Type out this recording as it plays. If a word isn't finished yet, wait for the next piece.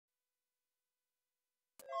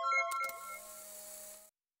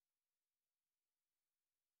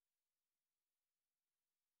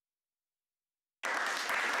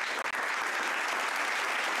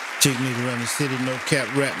Chick nigga run the city, no cap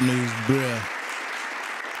rap news, bruh.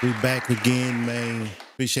 We back again, man.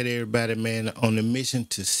 Appreciate everybody, man, on the mission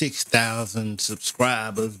to 6,000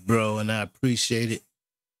 subscribers, bro, and I appreciate it.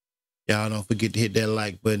 Y'all don't forget to hit that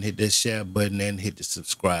like button, hit that share button, and hit the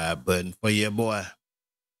subscribe button for your boy.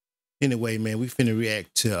 Anyway, man, we finna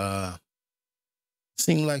react to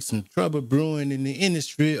seem like some trouble brewing in the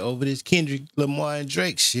industry over this Kendrick Lamar and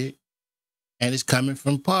Drake shit. And it's coming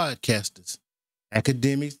from podcasters.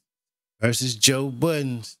 Akademiks versus Joe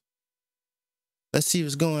Budden. Let's see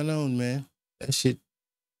what's going on, man. That shit,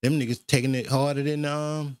 them niggas taking it harder than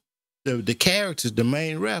the characters, the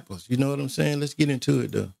main rappers. You know what I'm saying? Let's get into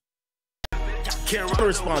it, though. I want to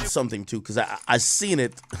respond to something, too, because I seen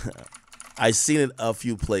it. I seen it a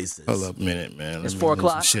few places. Hold up a minute, man. It's 4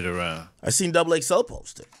 o'clock. Shit around. I seen Double XL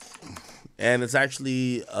post it. And it's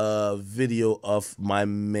actually a video of my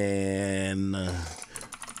man,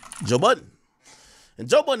 Joe Budden. And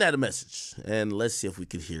Joe Budden had a message. And let's see if we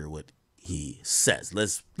can hear what he says.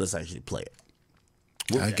 Let's actually play it.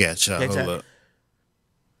 I got y'all. Hold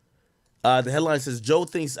up. The headline says, Joe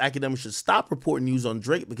thinks Akademiks should stop reporting news on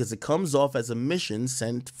Drake because it comes off as a mission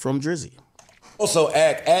sent from Drizzy. Also,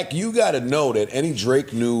 Ak, you got to know that any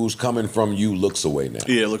Drake news coming from you looks away now.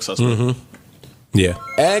 Yeah, it looks suspect. Mm-hmm. Yeah.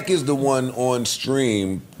 Ak is the one on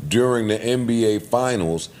stream during the NBA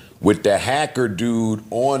Finals with the hacker dude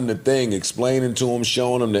on the thing, explaining to him,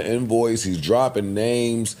 showing him the invoice. He's dropping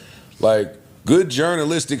names. Like, good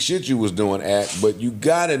journalistic shit you was doing, Ak, but you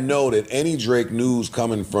got to know that any Drake news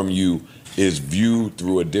coming from you is viewed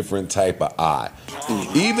through a different type of eye.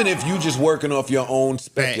 Even if you just working off your own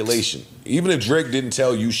speculation, even if Drake didn't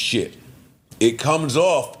tell you shit, it comes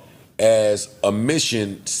off as a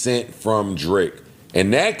mission sent from Drake.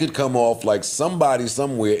 And that could come off like somebody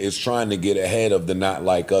somewhere is trying to get ahead of the Not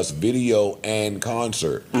Like Us video and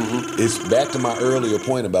concert. It's back to my earlier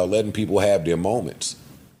point about letting people have their moments.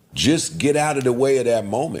 Just get out of the way of that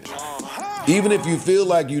moment. Even if you feel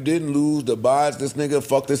like you didn't lose, the buys this nigga,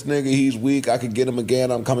 fuck this nigga, he's weak, I could get him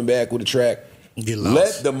again, I'm coming back with a track.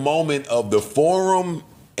 Let the moment of the forum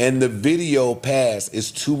and the video pass. It's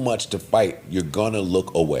too much to fight. You're gonna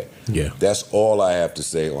look away. Yeah. That's all I have to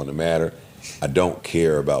say on the matter. I don't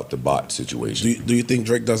care about the bot situation. Do you think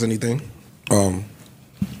Drake does anything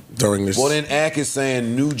during this? Well, then Ak is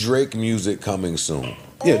saying new Drake music coming soon.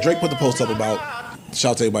 Yeah, Drake put the post up about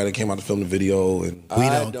shout to everybody that came out to film the video. And We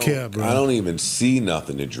don't care, bro. I don't even see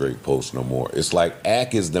nothing that Drake posts no more. It's like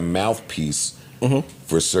Ak is the mouthpiece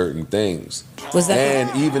for certain things. Was that?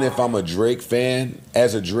 And even if I'm a Drake fan,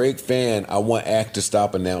 as a Drake fan, I want Ak to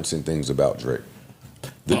stop announcing things about Drake.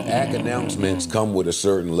 The Ak announcements come with a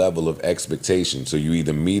certain level of expectation, so you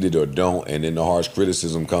either meet it or don't, and then the harsh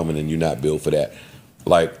criticism coming and you're not built for that.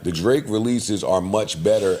 Like, the Drake releases are much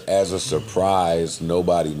better as a surprise.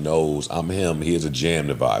 Nobody knows I'm him. Here's a jam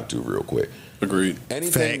to vibe to real quick. Agreed.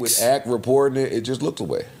 Anything with Ak reporting it, it just looks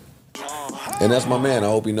away. And that's my man. I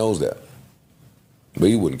hope he knows that. But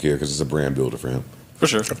he wouldn't care because it's a brand builder for him. For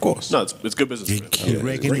sure. Of course. No, it's good business. Keep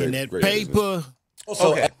raking in that paper.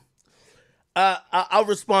 Also, Okay. I'll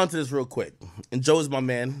respond to this real quick. And Joe is my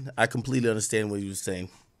man. I completely understand what he was saying.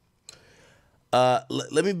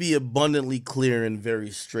 Let me be abundantly clear and very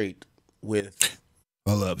straight with.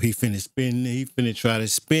 Hold up. He finna spin it. He finna try to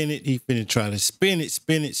spin it. He finna try to spin it.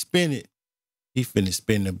 He finna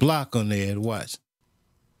spin the block on there and watch.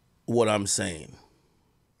 What I'm saying.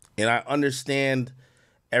 And I understand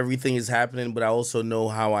everything is happening, but I also know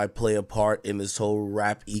how I play a part in this whole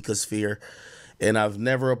rap ecosphere. And I've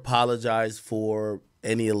never apologized for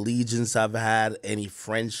any allegiance I've had, any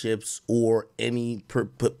friendships, or any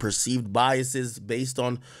perceived biases based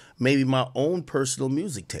on maybe my own personal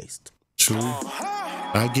music taste. True.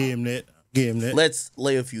 I give him that. Let's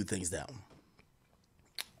lay a few things down.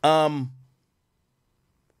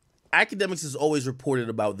 Akademiks has always reported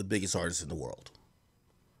about the biggest artists in the world.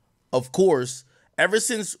 Of course, ever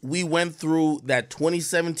since we went through that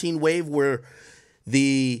 2017 wave where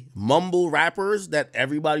the mumble rappers that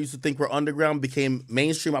everybody used to think were underground became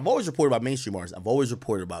mainstream. I've always reported about mainstream artists. I've always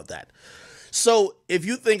reported about that. So if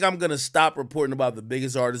you think I'm going to stop reporting about the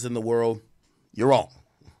biggest artists in the world, you're wrong.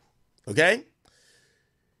 Okay?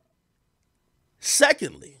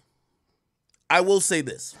 Secondly, I will say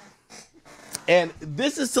this. And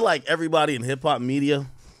this is to like everybody in hip hop media.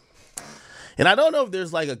 And I don't know if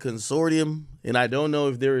there's like a consortium, and I don't know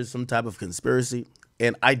if there is some type of conspiracy.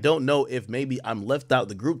 And I don't know if maybe I'm left out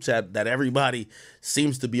the group chat that everybody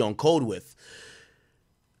seems to be on code with.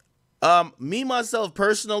 Me, myself,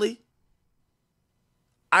 personally,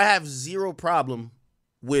 I have zero problem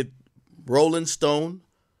with Rolling Stone,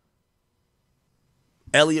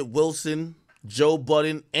 Elliot Wilson, Joe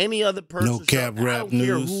Budden, any other person. No cap I rap don't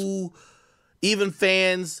care news. who, even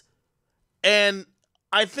fans. And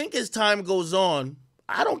I think as time goes on,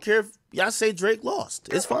 I don't care if y'all say Drake lost.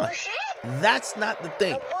 It's fine. That's not the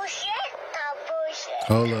thing.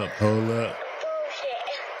 Hold up.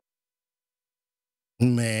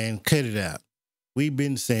 Man, cut it out. We've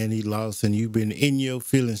been saying he lost, and you've been in your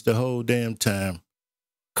feelings the whole damn time,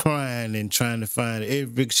 crying and trying to find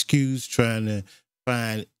every excuse, trying to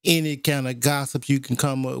find any kind of gossip you can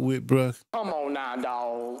come up with, bro. Come on now,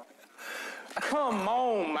 dog. Come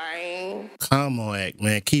on, man. Come on, Act,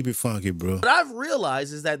 man. Keep it funky, bro. What I've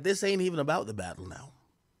realized is that this ain't even about the battle now.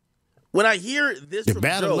 When I hear this The from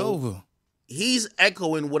battle Joe, over. he's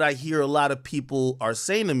echoing what I hear a lot of people are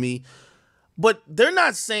saying to me, but they're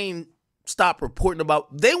not saying stop reporting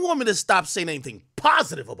about. They want me to stop saying anything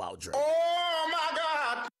positive about Drake. Oh,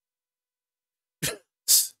 my God.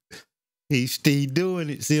 He's still doing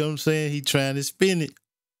it. See what I'm saying? He trying to spin it.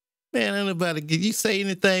 Man, ain't nobody get you say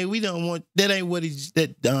anything. We don't want that. Ain't what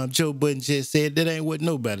Joe Budden just said. That ain't what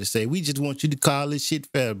nobody say. We just want you to call this shit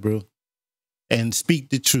fair, bro, and speak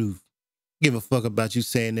the truth. Give a fuck about you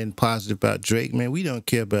saying nothing positive about Drake, man. We don't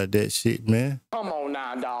care about that shit, man. Come on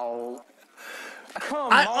now, dog.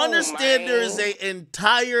 I understand there is an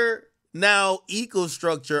entire now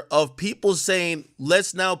eco-structure of people saying,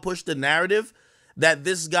 let's now push the narrative that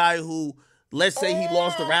this guy who, let's say he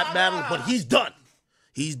lost the rap battle, but he's done.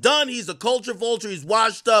 He's done. He's a culture vulture. He's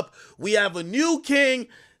washed up. We have a new king.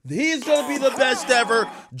 He's going to be the best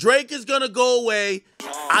ever. Drake is going to go away.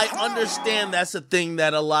 I understand that's a thing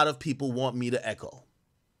that a lot of people want me to echo.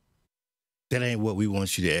 That ain't what we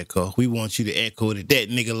want you to echo. We want you to echo that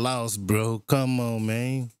nigga lost, bro. Come on,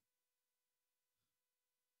 man.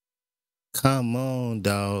 Come on,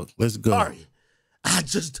 dog. Let's go. Sorry. I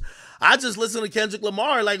just listen to Kendrick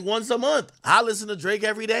Lamar like once a month. I listen to Drake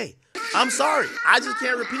every day. I'm sorry. I just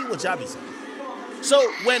can't repeat what y'all be saying. So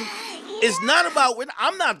when it's not about,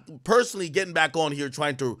 I'm not personally getting back on here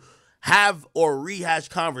trying to have or rehash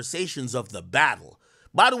conversations of the battle.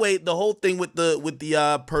 By the way, the whole thing with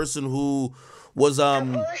the person who was y'all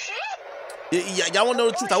want to know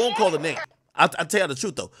the truth? I won't call the name. I'll tell you the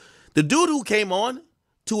truth though. The dude who came on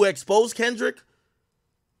to expose Kendrick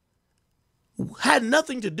had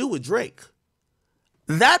nothing to do with Drake.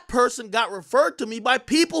 That person got referred to me by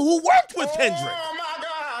people who worked with Kendrick. Oh,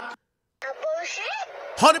 my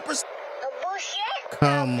God. 100%.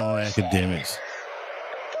 Come on, Akademiks.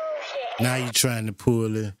 Now you're trying to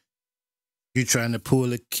pull a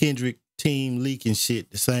Kendrick team leaking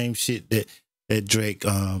shit, the same shit that Drake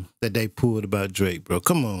that they pulled about Drake, bro.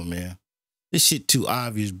 Come on, man. This shit too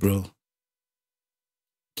obvious, bro.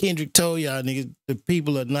 Kendrick told y'all niggas the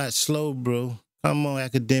people are not slow, bro. Come on,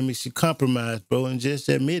 Akademiks, you compromise, bro, and just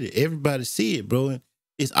admit it. Everybody see it, bro. And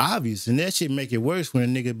it's obvious, and that shit make it worse when a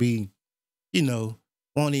nigga be,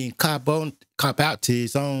 won't even cop out to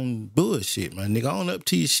his own bullshit, my nigga. Own up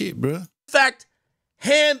to your shit, bro. In fact,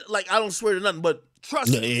 I don't swear to nothing, but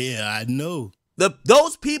trust me. Yeah, I know.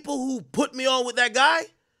 Those people who put me on with that guy,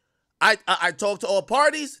 I talked to all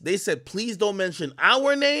parties. They said, please don't mention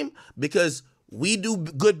our name because we do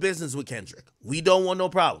good business with Kendrick. We don't want no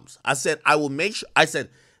problems. I said, I will make sure. I said,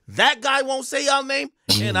 that guy won't say y'all name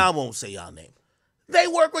and I won't say y'all name. They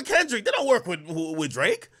work with Kendrick. They don't work with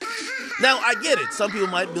Drake. Now, I get it. Some people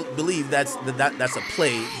might believe that's a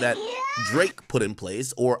play that Drake put in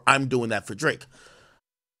place, or I'm doing that for Drake.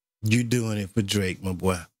 You doing it for Drake, my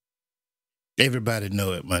boy. Everybody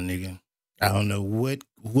know it, my nigga. I don't know what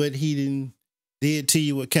he did to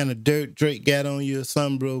you, what kind of dirt Drake got on you or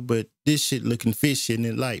something, bro, but this shit looking fishy in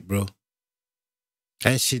the light, bro.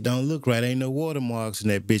 That shit don't look right. Ain't no watermarks in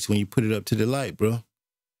that bitch when you put it up to the light, bro.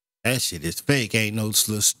 That shit is fake. Ain't no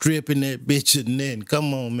little strip in that bitch or nothing.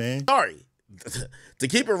 Come on, man. Sorry. To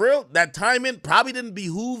keep it real, that timing probably didn't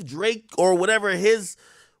behoove Drake or whatever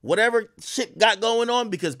shit got going on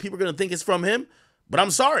because people are going to think it's from him. But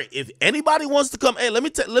I'm sorry. If anybody wants to come, hey, let me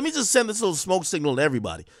just send this little smoke signal to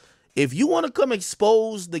everybody. If you want to come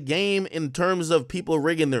expose the game in terms of people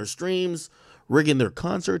rigging their streams, rigging their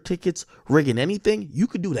concert tickets, rigging anything, you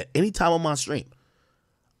could do that anytime on my stream.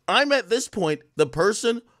 I'm at this point the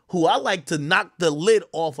person who I like to knock the lid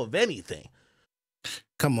off of anything.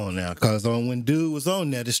 Come on now, because when dude was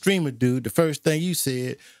on there, the streamer dude, the first thing you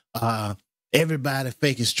said, everybody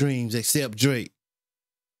faking streams except Drake.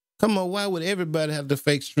 Come on, why would everybody have to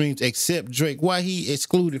fake streams except Drake? Why he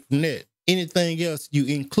excluded from that? Anything else, you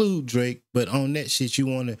include Drake, but on that shit, you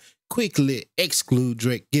want to quickly exclude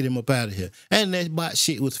Drake, get him up out of here. And that bot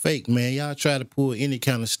shit was fake, man. Y'all try to pull any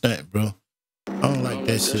kind of stunt, bro. I don't like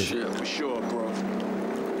that shit. For sure, bro.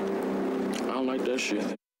 I don't like that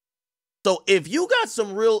shit. So if you got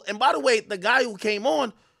some real, and by the way, the guy who came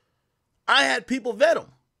on, I had people vet him.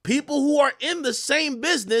 People who are in the same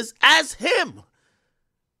business as him.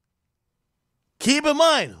 Keep in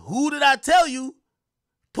mind, who did I tell you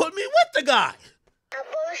put me with the guy?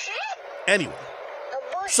 Anyway,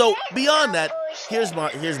 so beyond that, here's my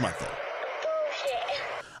thing.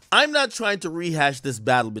 I'm not trying to rehash this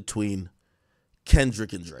battle between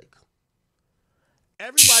Kendrick and Drake.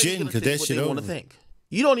 Everybody's going to think what they want to think.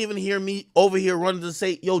 You don't even hear me over here running to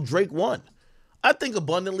say, yo, Drake won. I think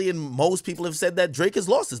abundantly, and most people have said that Drake has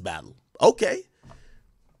lost his battle. Okay.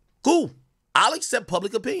 Cool. I'll accept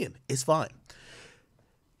public opinion. It's fine.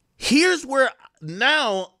 Here's where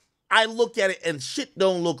now I look at it and shit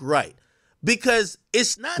don't look right. Because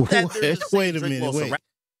it's not that wait a minute, wait.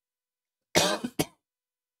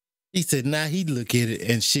 He said, now he look at it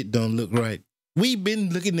and shit don't look right. We've been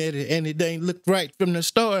looking at it and it ain't looked right from the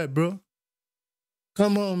start, bro.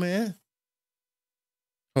 Come on, man.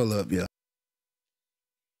 Hold up, y'all.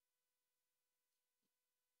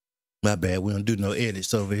 My bad. We don't do no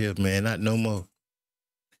edits over here, man. Not no more.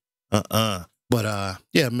 But,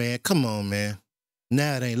 yeah, man, come on, man.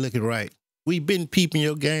 Now it ain't looking right. We been peeping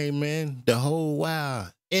your game, man, the whole while.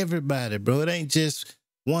 Everybody, bro. It ain't just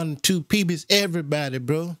 1, 2 people. It's everybody,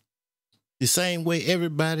 bro. The same way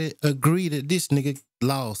everybody agree that this nigga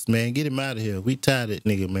lost, man. Get him out of here. We tired of that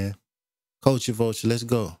nigga, man. Culture vulture, let's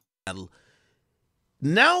go.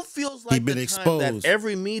 Now feels like the time that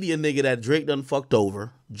every media nigga that Drake done fucked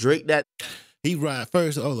over, Drake that... He ride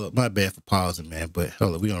first, hold up, my bad for pausing, man, but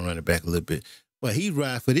hold up, we gonna run it back a little bit. But he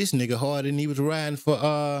ride for this nigga harder than he was riding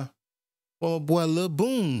for boy Lil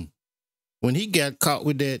Boom. When he got caught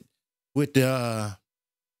with that, with the,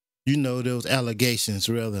 you know, those allegations,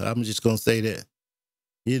 rather. I'm just gonna say that.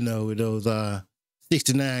 You know, with those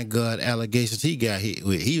 69 God allegations he got hit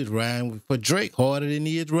with. He was riding for Drake harder than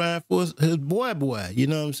he is riding for his boy. You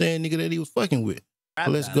know what I'm saying? Nigga that he was fucking with.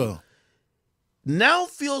 So let's go. Now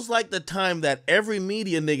feels like the time that every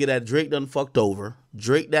media nigga that Drake done fucked over,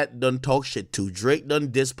 Drake that done talk shit to, Drake done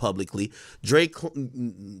diss publicly, Drake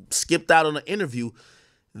skipped out on an interview,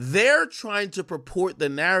 they're trying to purport the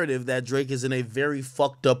narrative that Drake is in a very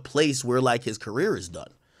fucked up place where like his career is done.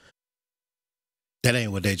 That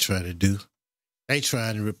ain't what they trying to do. They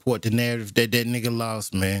trying to report the narrative that that nigga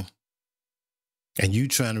lost, man. And you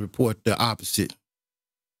trying to report the opposite.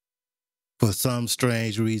 For some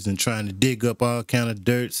strange reason, trying to dig up all kind of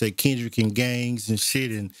dirt, say Kendrick and gangs and shit,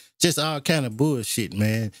 and just all kind of bullshit,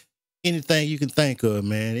 man. Anything you can think of,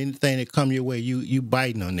 man. Anything that come your way, you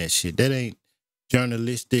biting on that shit. That ain't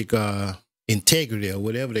journalistic integrity or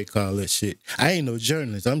whatever they call that shit. I ain't no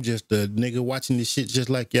journalist. I'm just a nigga watching this shit just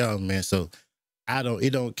like y'all, man. So it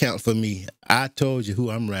don't count for me. I told you who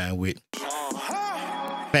I'm riding with.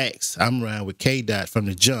 Facts. I'm riding with K-Dot from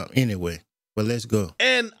the jump anyway. But let's go.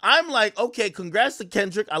 And I'm like, okay, congrats to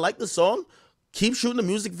Kendrick. I like the song. Keep shooting the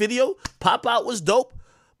music video. Pop Out was dope.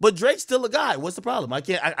 But Drake's still a guy. What's the problem? I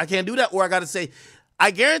can't do that. Or I got to say,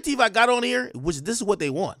 I guarantee if I got on here, which this is what they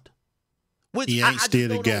want. Which he ain't still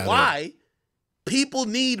the guy. Why people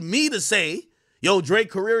need me to say, yo,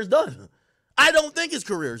 Drake's career is done. I don't think his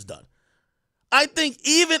career is done. I think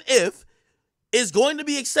even if it's going to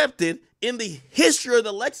be accepted in the history of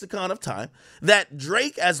the lexicon of time that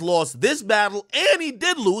Drake has lost this battle, and he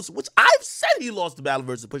did lose, which I've said he lost the battle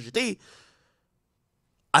versus Pusha T,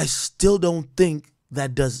 I still don't think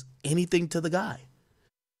that does anything to the guy.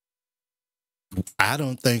 I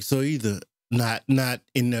don't think so either. Not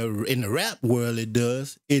in the rap world it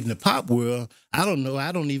does. In the pop world, I don't know.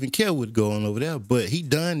 I don't even care what's going over there. But he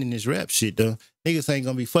done in his rap shit though. Niggas ain't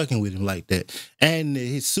gonna be fucking with him like that. And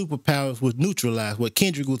his superpowers was neutralized. What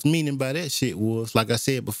Kendrick was meaning by that shit was, like I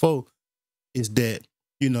said before, is that,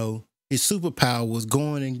 you know, his superpower was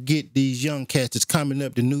going and get these young cats that's coming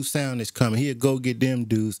up, the new sound that's coming. He'll go get them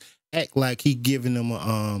dudes, act like he giving them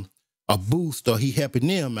a boost or he helping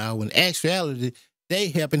them out. When in actuality, they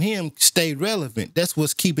helping him stay relevant. That's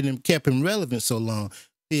what's kept him relevant so long.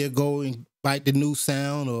 He'll go and bite the new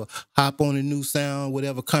sound or hop on the new sound,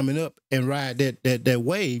 whatever coming up, and ride that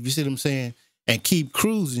wave. You see what I'm saying? And keep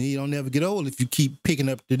cruising. He don't never get old if you keep picking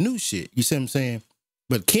up the new shit. You see what I'm saying?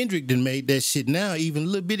 But Kendrick done made that shit now. Even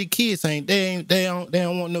little bitty kids they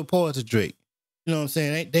don't want no parts of Drake. You know what I'm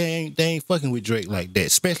saying? They ain't fucking with Drake like that.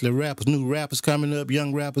 Especially rappers, new rappers coming up,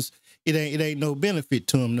 young rappers. It ain't no benefit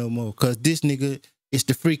to them no more. Cause this nigga, it's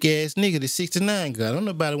the freak ass nigga, the 69 guy. Don't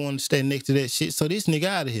nobody want to stand next to that shit. So this nigga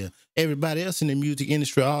out of here. Everybody else in the music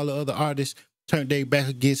industry, all the other artists turned their back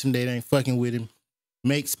against him. They ain't fucking with him.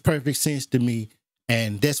 Makes perfect sense to me.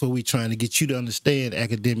 And that's what we trying to get you to understand,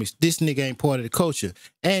 academics. This nigga ain't part of the culture.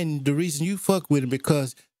 And the reason you fuck with him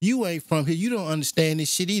because you ain't from here. You don't understand this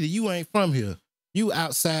shit either. You ain't from here. You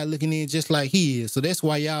outside looking in just like he is. So that's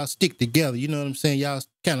why y'all stick together. You know what I'm saying? Y'all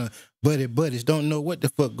kind of buddies. Don't know what the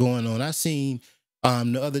fuck going on. I seen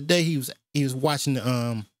the other day he was watching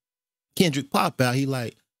the Kendrick pop out. He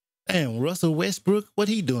like, damn, Russell Westbrook, what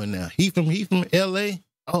he doing now? He from LA?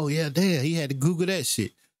 Oh yeah, damn. He had to Google that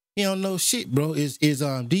shit. He don't know shit, bro. Is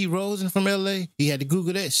D Rosen from LA? He had to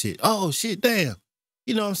Google that shit. Oh shit, damn.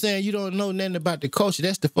 You know what I'm saying? You don't know nothing about the culture.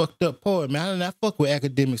 That's the fucked up part, man. I fuck with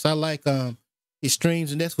academics. I like his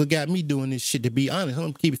streams, and that's what got me doing this shit, to be honest. I'm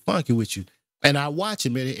gonna keep it funky with you. And I watch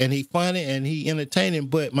him, and he funny and he entertaining,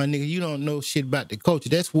 but my nigga, you don't know shit about the culture.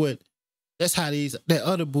 That's how that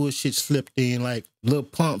other bullshit slipped in, like Lil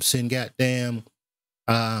Pumps and goddamn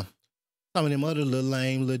some of them other little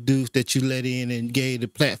lame little dudes that you let in and gave the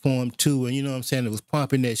platform to, and you know what I'm saying, it was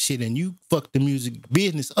pumping that shit, and you fucked the music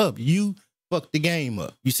business up. You fucked the game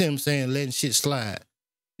up. You see what I'm saying? Letting shit slide.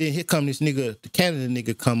 Then here come this nigga, the Canada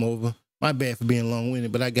nigga come over. My bad for being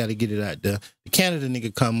long-winded, but I got to get it out there. The Canada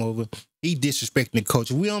nigga come over. He disrespecting the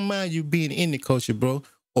culture. We don't mind you being in the culture, bro,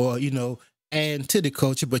 or, you know, adding to the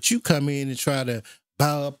culture, but you come in and try to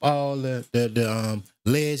buy up all the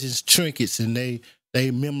legends, trinkets, and they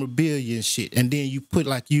memorabilia and shit. And then you put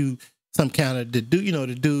like you some kind of the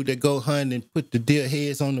dude that go hunt and put the deer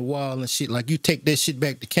heads on the wall and shit. Like you take that shit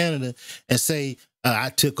back to Canada and say, I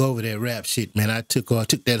took over that rap shit, man. I took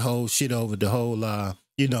that whole shit over, the whole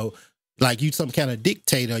like you some kind of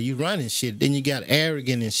dictator, you running shit. Then you got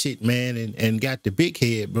arrogant and shit, man, and got the big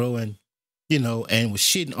head, bro, and you know, and was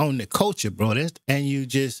shitting on the culture, bro. And you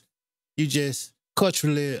just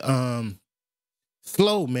culturally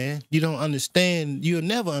slow, man. You don't understand. You'll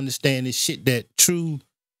never understand this shit that true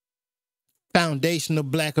foundational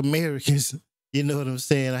Black Americans. You know what I'm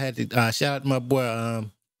saying? I had to shout out to my boy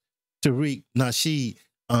Tariq Nasheed.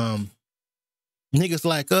 Niggas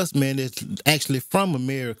like us, man, that's actually from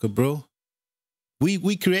America, bro.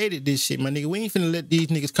 We created this shit, my nigga. We ain't finna let these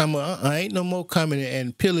niggas come up. Ain't no more coming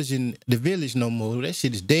and pillaging the village no more. That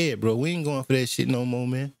shit is dead, bro. We ain't going for that shit no more,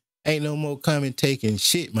 man. Ain't no more coming taking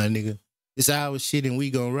shit, my nigga. It's our shit, and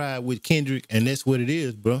we gonna ride with Kendrick, and that's what it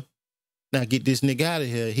is, bro. Now get this nigga out of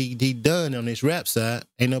here. He done on this rap side.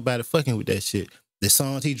 Ain't nobody fucking with that shit. The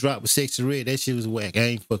songs he dropped with Sexy Red, that shit was whack. I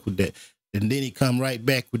ain't fuck with that. And then he come right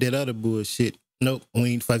back with that other bullshit. Nope,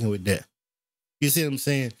 we ain't fucking with that. You see what I'm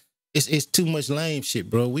saying? It's too much lame shit,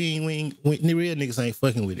 bro. We the real niggas ain't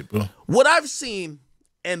fucking with it, bro. What I've seen,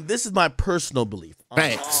 and this is my personal belief.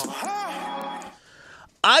 Facts.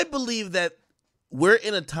 I believe that we're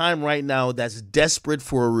in a time right now that's desperate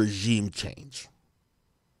for a regime change.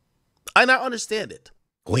 And I understand it.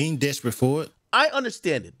 We ain't desperate for it. I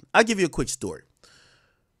understand it. I'll give you a quick story.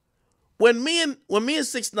 When me and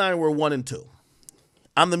 6ix9ine were 1 and 2,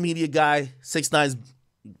 I'm the media guy. 6ix9ine's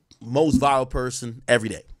most viral person every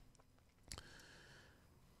day.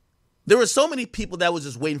 There were so many people that was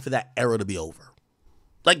just waiting for that era to be over.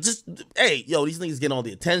 Like, just, hey, yo, these niggas getting all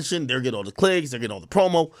the attention. They're getting all the clicks. They're getting all the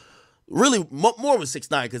promo. Really, more with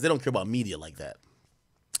 6ix9ine because they don't care about media like that.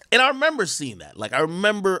 And I remember seeing that. Like, I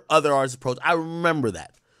remember other artists approach. I remember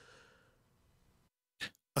that.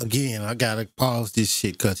 Again, I gotta pause this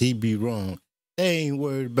shit because he be wrong. They ain't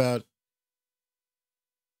worried about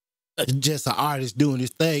just an artist doing this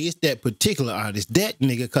thing. It's that particular artist, that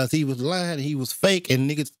nigga, because he was lying and he was fake, and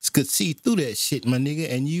niggas could see through that shit, my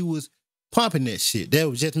nigga, and you was pumping that shit. That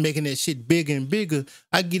was just making that shit bigger and bigger.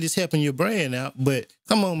 I get it's helping your brand out, but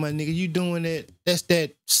come on, my nigga, you doing that. That's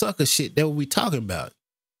that sucker shit that we talking about.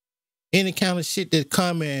 Any kind of shit that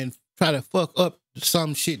come and try to fuck up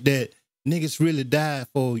some shit that niggas really died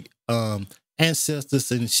for,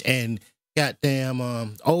 ancestors and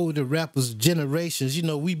goddamn older rappers, generations. You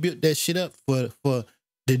know, we built that shit up for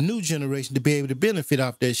the new generation to be able to benefit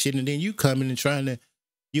off that shit, and then you coming and trying to,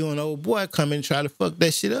 you an old boy come in and try to fuck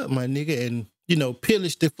that shit up, my nigga, and, you know,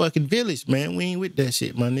 pillage the fucking village, man. We ain't with that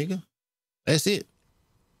shit, my nigga. That's it.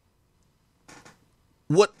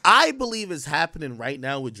 What I believe is happening right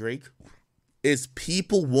now with Drake is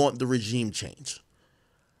people want the regime change.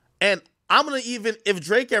 And I'm going to even, if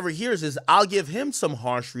Drake ever hears this, I'll give him some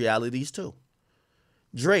harsh realities too.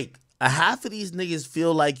 Drake, a half of these niggas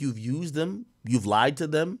feel like you've used them, you've lied to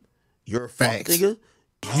them, you're a fuck nigga.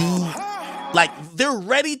 Like, they're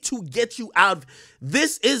ready to get you out.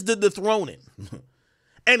 This is the dethroning.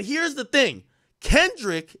 And here's the thing.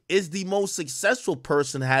 Kendrick is the most successful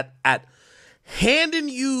person at handing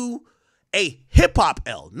you a hip-hop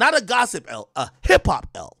L, not a gossip L, a hip-hop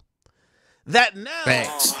L. That now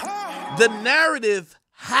the narrative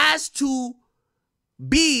has to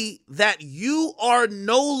B, that you are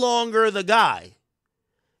no longer the guy.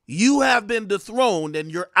 You have been dethroned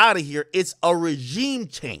and you're out of here. It's a regime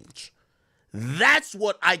change. That's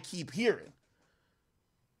what I keep hearing.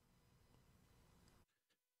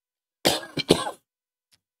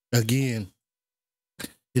 Again,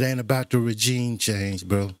 it ain't about the regime change,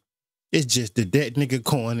 bro. It's just that nigga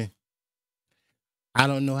corny. I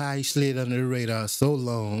don't know how he slid under the radar so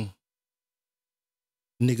long.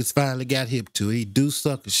 Niggas finally got hip to it. He do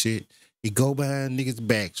sucker shit. He go behind niggas'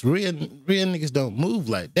 backs. Real niggas don't move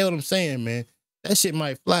like that. That's what I'm saying, man. That shit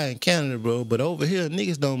might fly in Canada, bro, but over here,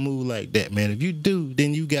 niggas don't move like that, man. If you do,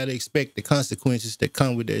 then you gotta expect the consequences that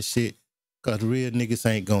come with that shit, because real niggas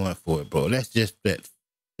ain't going for it, bro. That's just that.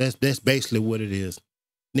 That's basically what it is.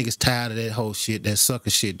 Niggas tired of that whole shit, that sucker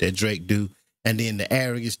shit that Drake do, and then the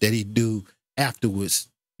arrogance that he do afterwards.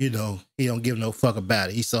 You know, he don't give no fuck about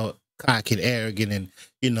it. He so cocky and arrogant and,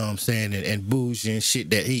 you know what I'm saying, and bougie and shit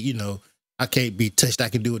that he, you know, I can't be touched. I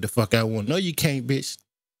can do what the fuck I want. No, you can't, bitch.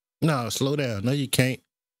 No, slow down. No, you can't.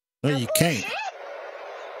 No, you can't.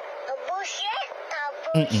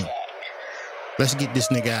 Let's get this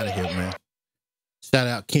nigga out of here, man. Shout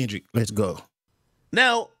out Kendrick. Let's go.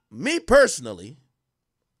 Now, me personally,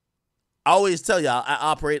 I always tell y'all I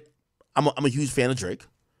operate. I'm a huge fan of Drake.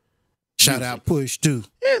 Shout out Push too.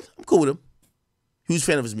 Yeah, I'm cool with him. Huge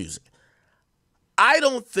fan of his music. I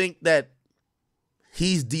don't think that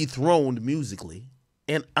he's dethroned musically,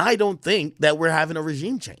 and I don't think that we're having a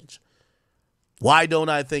regime change. Why don't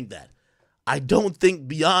I think that? I don't think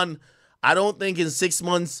in 6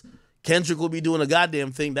 months Kendrick will be doing a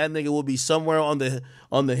goddamn thing. That nigga will be somewhere on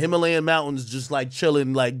the Himalayan mountains just like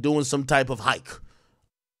chilling, like doing some type of hike.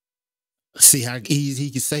 See how easy he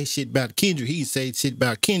can say shit about Kendrick. He can say shit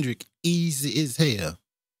about Kendrick easy as hell.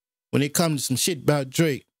 When it comes to some shit about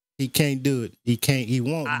Drake, he can't do it. He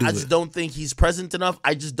won't do it. I just don't think he's present enough.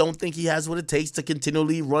 I just don't think he has what it takes to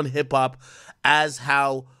continually run hip-hop as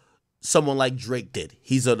how someone like Drake did.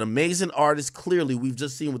 He's an amazing artist. Clearly, we've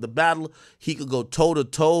just seen with the battle, he could go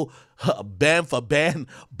toe-to-toe, band for band,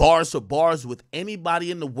 bars for bars with anybody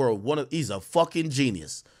in the world. He's a fucking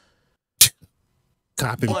genius.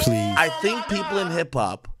 Cop him, please. I think people in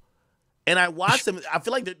hip-hop, and I watched them, I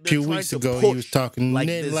feel like they're few trying weeks to ago, push he was talking like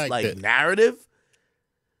this this that. narrative.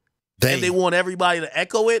 Dang. And they want everybody to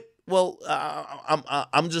echo it. Well,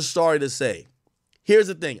 I'm just sorry to say. Here's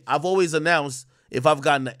the thing. I've always announced, if I've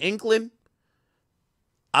gotten an inkling,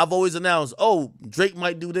 I've always announced, oh, Drake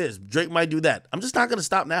might do this. Drake might do that. I'm just not going to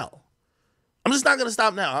stop now. I'm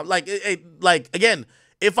like, again,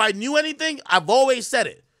 if I knew anything, I've always said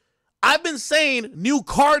it. I've been saying new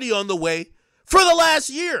Cardi on the way for the last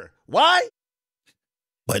year. Why?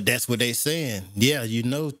 But that's what they saying. Yeah, you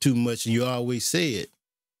know too much and you always say it.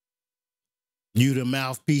 You the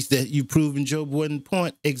mouthpiece that you proving Joe Budden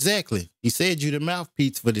point. Exactly. He said you the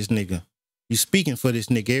mouthpiece for this nigga. You speaking for this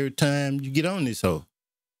nigga every time you get on this hoe.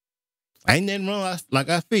 Ain't nothing wrong.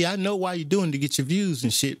 I know why you doing to get your views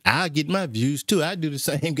and shit. I get my views too. I do the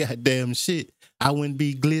same goddamn shit. I wouldn't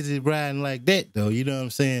be glizzy riding like that though. You know what I'm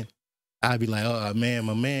saying? I'd be like, oh man,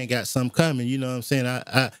 my man got something coming. You know what I'm saying?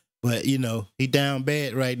 But you know, he down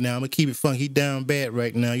bad right now. I'm gonna keep it funky. He down bad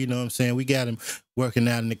right now. You know what I'm saying? We got him working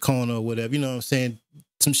out in the corner or whatever. You know what I'm saying?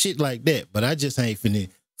 Some shit like that. But I just ain't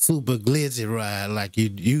finna super glizzy ride like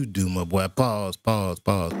you do, my boy. Pause. I don't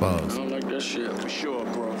like that shit for sure,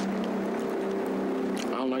 bro. I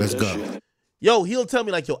don't like Let's that go. shit. Yo, he'll tell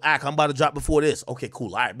me like, yo, Ak, I'm about to drop before this. Okay,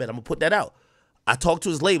 cool. All right, man, I'm gonna put that out. I talk to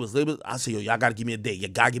his labels. I say, yo, y'all gotta give me a day. You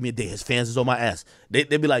gotta give me a day. His fans is on my ass. They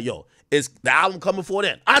be like, yo, is the album coming before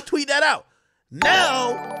then? I tweet that out.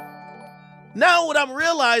 Now what I'm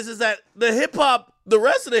realizing is that the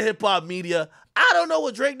rest of the hip hop media, I don't know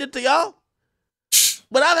what Drake did to y'all,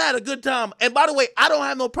 but I've had a good time. And by the way, I don't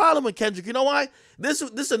have no problem with Kendrick. You know why? This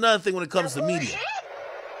is another thing when it comes to media.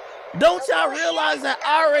 Don't y'all realize that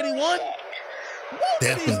I already won?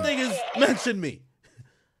 Both of these niggas mentioned me.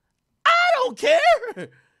 I don't care.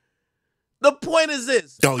 The point is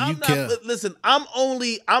this. Care. Listen,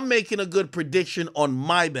 I'm making a good prediction on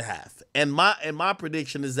my behalf. And my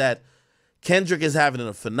prediction is that Kendrick is having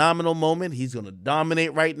a phenomenal moment. He's going to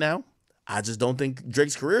dominate right now. I just don't think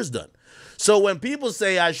Drake's career is done. So when people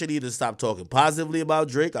say I should either stop talking positively about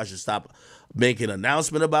Drake, I should stop making an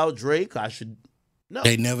announcement about Drake, no.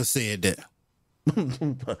 They never said that.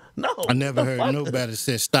 No. I never heard nobody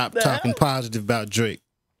say stop talking positive about Drake.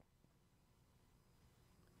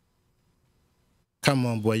 Come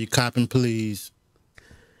on, boy, you copping, please.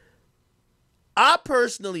 I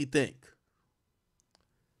personally think,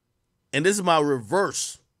 and this is my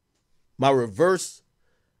reverse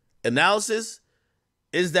analysis,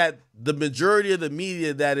 is that the majority of the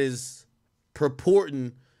media that is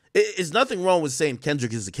purporting, it's nothing wrong with saying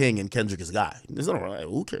Kendrick is the king and Kendrick is a guy. There's nothing wrong. Like,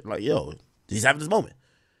 who cares? Like, yo, he's having this moment.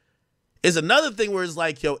 It's another thing where it's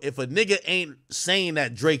like, yo, if a nigga ain't saying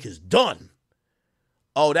that Drake is done,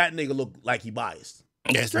 oh, that nigga look like he biased.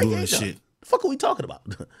 That's Drake bullshit. The fuck are we talking about?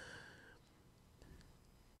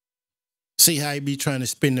 See how he be trying to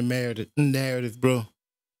spin the narrative, bro?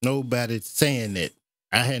 Nobody's saying that.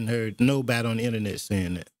 I hadn't heard nobody on the internet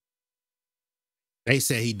saying that. They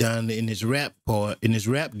say he done in his rap part, in his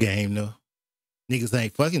rap game, though. Niggas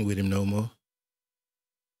ain't fucking with him no more.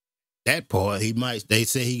 That part, they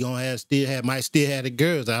say he gonna might still have the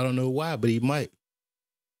girls. I don't know why, but he might.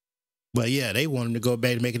 But yeah, they want him to go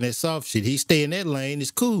back to making that soft shit. He stay in that lane, it's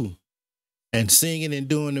cool. And singing and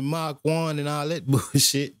doing the Mark 1 and all that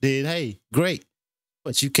bullshit, then hey, great.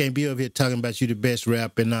 But you can't be over here talking about you the best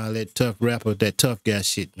rapper and all that tough rapper, that tough guy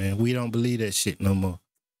shit, man. We don't believe that shit no more.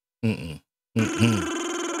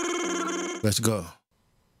 Let's go.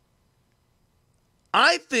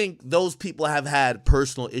 I think those people have had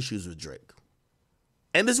personal issues with Drake.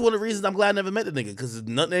 And this is one of the reasons I'm glad I never met the nigga, because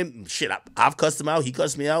nothing, shit, I've cussed him out. He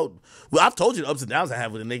cussed me out. Well, I've told you the ups and downs I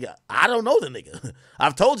have with the nigga. I don't know the nigga.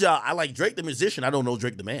 I've told y'all I like Drake the musician. I don't know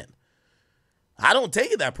Drake the man. I don't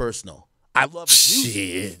take it that personal. I love his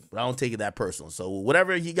music, but I don't take it that personal. So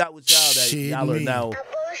whatever he got with y'all that y'all are now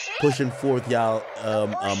pushing forth y'all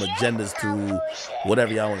agendas through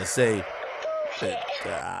whatever y'all want to say,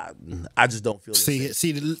 I just don't feel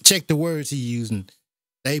check the words he using.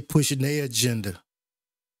 They pushing their agenda.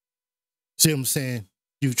 See what I'm saying?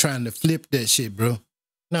 You trying to flip that shit, bro.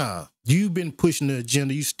 Nah, you've been pushing the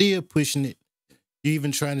agenda. You still pushing it. You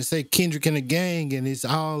even trying to say Kendrick and a gang, and it's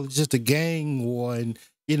all just a gang war, and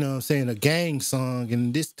you know what I'm saying, a gang song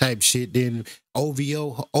and this type shit. Then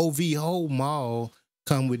OVO Mall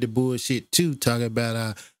come with the bullshit too, talking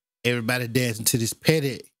about everybody dancing to this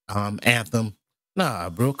petty anthem. Nah,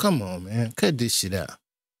 bro, come on, man. Cut this shit out.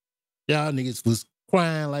 Y'all niggas was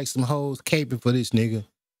crying like some hoes caping for this nigga.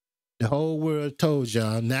 The whole world told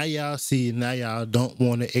y'all. Now y'all see it. Now y'all don't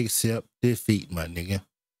want to accept defeat, my nigga.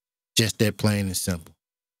 Just that plain and simple.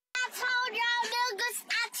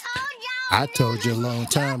 I told you a long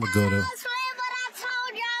time ago, though.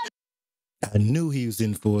 I knew he was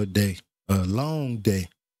in for a day, a long day,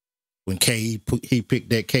 when he picked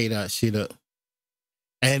that K-Dot shit up.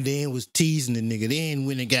 And then was teasing the nigga. Then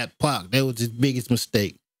when it got Pac, that was his biggest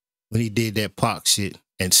mistake, when he did that Pac shit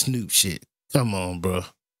and Snoop shit. Come on, bro.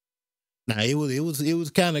 Now it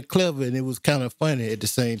was kind of clever and it was kind of funny at the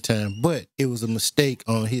same time, but it was a mistake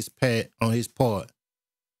on his part.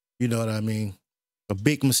 You know what I mean? A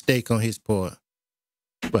big mistake on his part.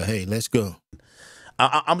 But hey, let's go.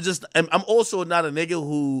 I'm also not a nigga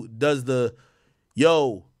who does the,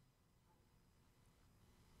 yo,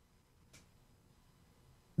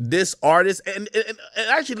 this artist, and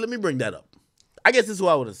actually, let me bring that up. I guess this is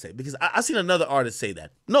what I want to say, because I seen another artist say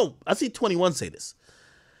that. No, I see 21 say this.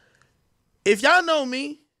 If y'all know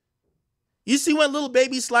me, you see when Lil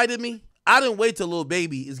Baby slighted me, I didn't wait till Lil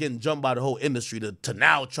Baby is getting jumped by the whole industry to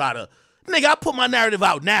now try to, nigga, I put my narrative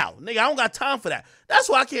out now. Nigga, I don't got time for that. That's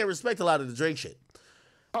why I can't respect a lot of the Drake shit.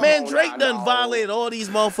 Man, Drake done violated all these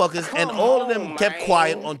motherfuckers, and all of them kept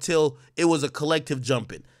quiet until it was a collective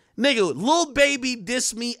jumping. Nigga, Lil Baby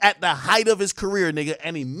dissed me at the height of his career, nigga,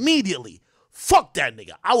 and immediately, fuck that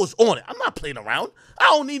nigga. I was on it. I'm not playing around. I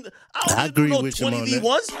don't need no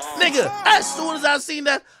 20v1s. Nigga, as soon as I seen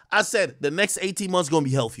that, I said, the next 18 months gonna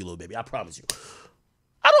be hell for you, Lil Baby. I promise you.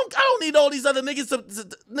 I don't need all these other niggas to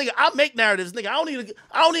nigga, I make narratives, nigga.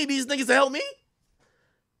 I don't need these niggas to help me.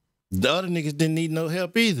 The other niggas didn't need no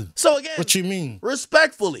help either. So again, what you mean?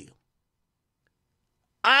 Respectfully,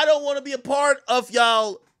 I don't want to be a part of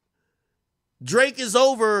y'all Drake is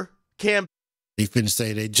over campaign. He finna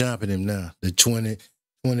say they jumping him now. The 20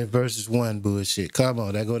 versus 1 bullshit. Come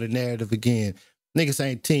on, that go the narrative again. Niggas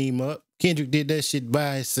ain't team up. Kendrick did that shit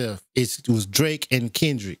by himself. It was Drake and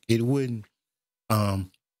Kendrick. It wasn't all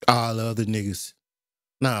the other niggas.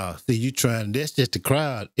 Nah, see, you trying, that's just the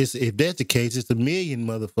crowd. If that's the case, it's millions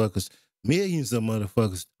of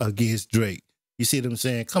motherfuckers against Drake. You see what I'm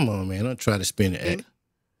saying? Come on, man. Don't try to spin the act.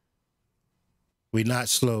 We not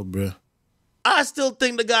slow, bro. I still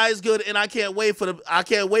think the guy is good, and I can't wait for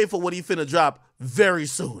what he finna drop very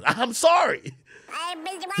soon. I'm sorry.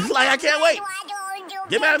 Like, I can't wait.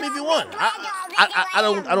 Get mad at me if you want.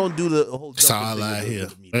 I don't do the whole. That's all I hear.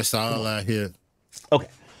 That's all I hear. Okay.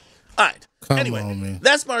 All right. Come anyway, on, man.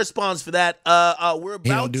 That's my response for that. We're about he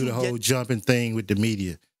don't do the whole jumping thing with the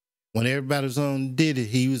media. When everybody was on Diddy,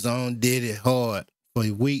 he was on Diddy hard for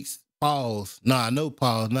weeks, pause. Nah, no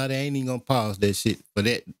pause. Nah, they ain't even gonna pause that shit. But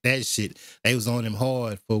that shit, they was on him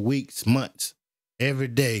hard for weeks, months, every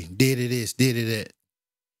day. Did it this, did it that.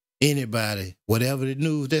 Anybody, whatever the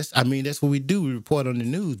news. That's what we do. We report on the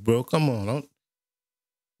news, bro. Come on, don't.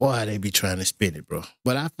 Boy, they be trying to spin it, bro.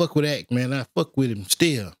 But I fuck with Act, man. I fuck with him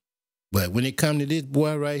still. But when it come to this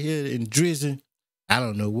boy right here in Drizzy, I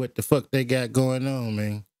don't know what the fuck they got going on,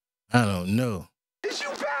 man. I don't know. Is you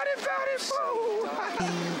bad fool?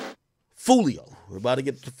 Fulio. We're about to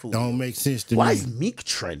get to Fulio. Don't make sense to me. Why is Meek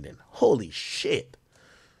trending? Holy shit.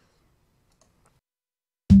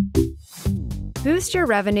 Boost your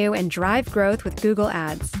revenue and drive growth with Google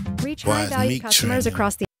Ads. Reach Why is high-value Meek customers trending?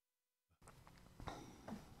 across the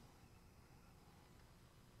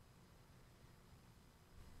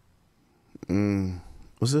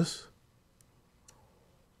What's this?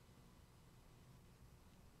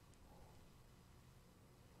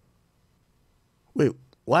 Wait,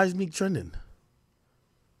 why is Meek trending?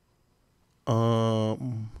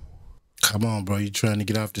 Come on, bro. You trying to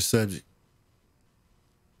get off the subject.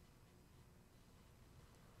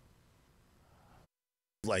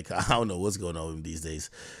 Like, I don't know what's going on with him these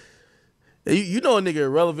days. You know a nigga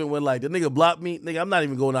irrelevant when, like, the nigga blocked me. Nigga, I'm not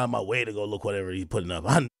even going out of my way to go look whatever he's putting up.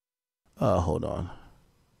 Hold on.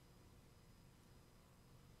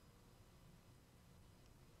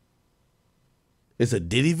 It's a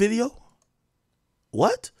Diddy video?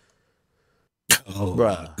 What? Oh,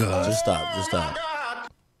 Bruh, God. just stop.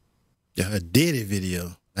 Yeah, a Diddy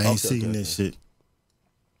video. I ain't seen this shit.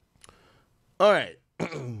 All right.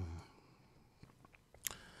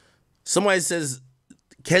 Somebody says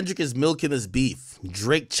Kendrick is milking his beef.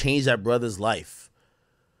 Drake changed that brother's life.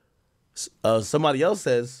 Somebody else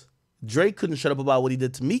says Drake couldn't shut up about what he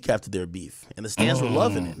did to Meek after their beef, and the stands were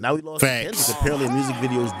loving it. Now he lost to Facts. Kendrick. Apparently, a music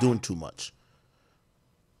video is doing too much.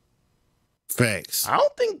 Facts. I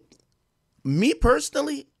don't think, me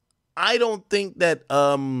personally, I don't think that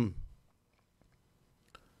that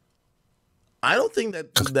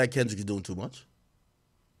Kendrick is doing too much.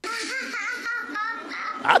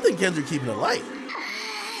 I think Kendrick keeping it light.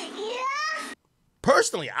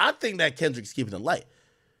 Personally, I think that Kendrick's keeping it light.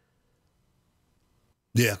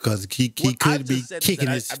 Yeah, because he What I could be just said is kicking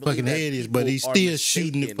that his I believe fucking that head is, people but he's are still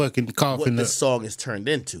shooting the mistaken fucking what coffin up. this song is turned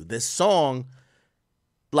into. This song,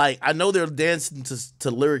 like, I know they're dancing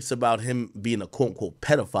to lyrics about him being a quote-unquote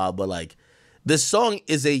pedophile, but, like, this song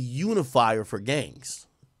is a unifier for gangs,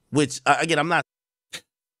 which, again, I'm not.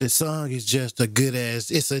 The song is just a good ass.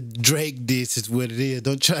 It's a Drake diss is what it is.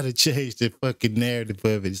 Don't try to change the fucking narrative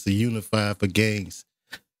of it. It's a unifier for gangs.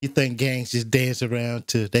 You think gangs just dance around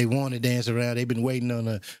to, they want to dance around. They've been waiting on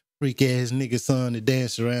a freak ass nigga song to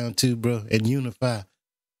dance around to, bro, and unify.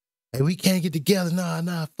 Hey, we can't get together.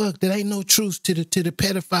 Nah, fuck. There ain't no truce to the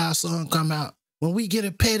pedophile song come out. When we get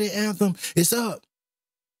a petty anthem, it's up.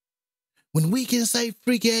 When we can say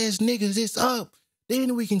freak ass niggas, it's up.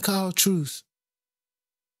 Then we can call truce.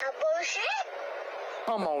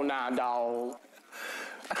 Come on now, dog.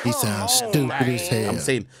 He sounds stupid as hell. I'm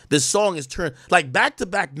saying this song is turned, like, Back to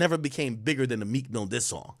Back never became bigger than the Meek Mill diss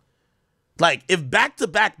song. Like, if Back to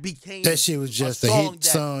Back became That shit was just a hit that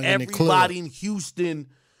song in the club. everybody in Houston,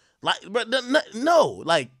 like, but no,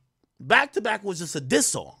 like, Back to Back was just a diss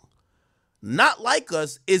song. Not Like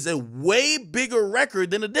Us is a way bigger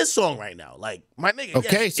record than a diss song right now. Like, my nigga.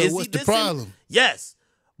 Okay, yes, so is he what's the dissing? problem? Yes,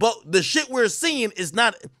 but the shit we're seeing is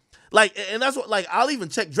not, like, and that's what, like, I'll even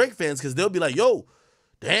check Drake fans because they'll be like, yo,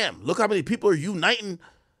 damn, look how many people are uniting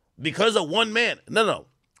because of one man. No.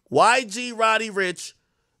 YG, Roddy Rich,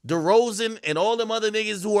 DeRozan, and all them other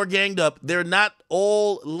niggas who are ganged up, they're not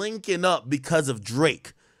all linking up because of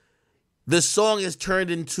Drake. This song is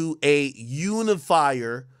turned into a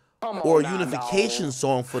unifier or now, unification dog.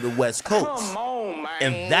 song for the West Coast. Come on, man.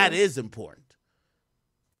 And that is important.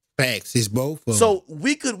 Facts. It's both of them. So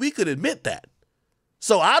we could admit that.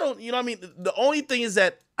 So I don't, you know what I mean? The only thing is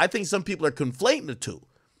that I think some people are conflating the two.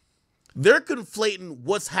 They're conflating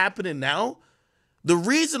what's happening now. The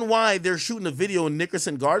reason why they're shooting a video in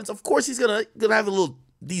Nickerson Gardens, of course he's gonna have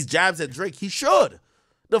these jabs at Drake. He should.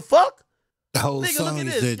 The fuck? the whole Nigga, look song at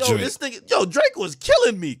is this. that Yo, Drake. this nigga, Drake was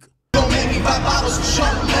killing Meek. Don't make me buy bottles of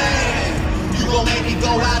champagne. You gon' make me go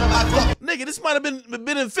out of my fucking Nigga, this might have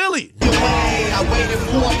been in Philly. way. I waited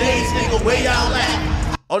 4 days, nigga, where y'all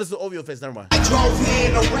at? Oh, this is the OVO face, never mind. I drove here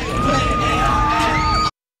in the rain, playing.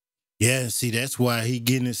 Yeah, see, that's why he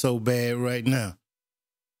getting it so bad right now.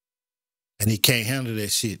 And he can't handle that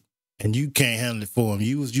shit. And you can't handle it for him.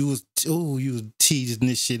 You was teasing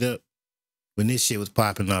this shit up when this shit was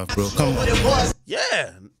popping off, bro. Come What on. it was.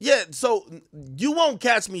 Yeah. So you won't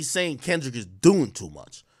catch me saying Kendrick is doing too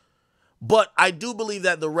much. But I do believe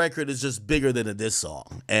that the record is just bigger than a diss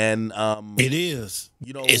song, and it is.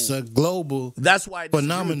 You know, it's a global. That's why I disagree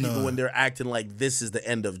with phenomenon. people when they're acting like this is the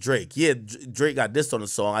end of Drake. Yeah, Drake got dissed on the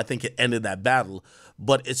song. I think it ended that battle,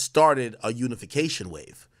 but it started a unification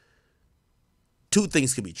wave. Two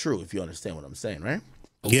things could be true if you understand what I'm saying, right?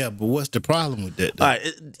 Yeah, but what's the problem with that, though? All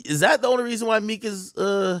right, is that the only reason why Meek is?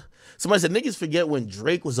 Somebody said niggas forget when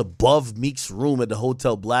Drake was above Meek's room at the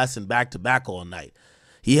hotel blasting back to back all night.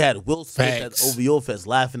 He had Will Smith at OVO Fest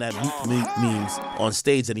laughing at Meek memes on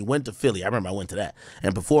stage, and he went to Philly. I remember I went to that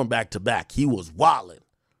and performed back to back. He was wilding.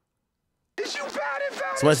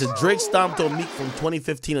 Somebody said Drake stomped on Meek from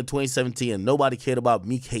 2015 to 2017, and nobody cared about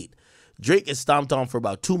Meek hate. Drake is stomped on for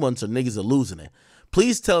about 2 months, or niggas are losing it.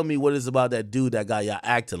 Please tell me what is about that dude that got y'all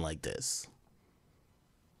acting like this.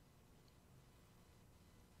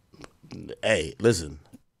 Hey, listen.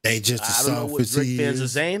 They just I don't know what Drake fans are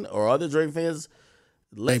saying, or other Drake fans.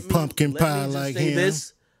 They pumpkin pie like him.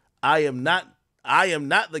 This. I am not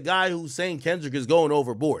the guy who's saying Kendrick is going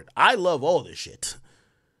overboard. I love all this shit.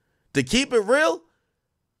 To keep it real,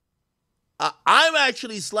 I'm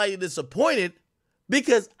actually slightly disappointed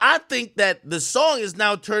because I think that the song is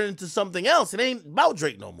now turned into something else. It ain't about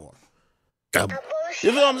Drake no more. You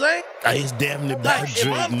feel what I'm saying? It's definitely about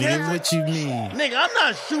Drake, nigga. What you mean? Nigga, I'm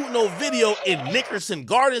not shooting no video in Nickerson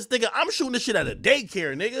Gardens, nigga. I'm shooting this shit at a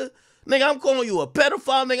daycare, nigga. Nigga, I'm calling you a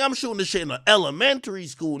pedophile, nigga. I'm shooting this shit in an elementary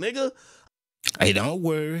school, nigga. Hey, don't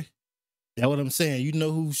worry. That's what I'm saying. You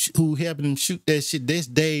know who helping them shoot that shit? That's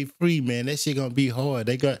Dave Free, man. That shit gonna be hard.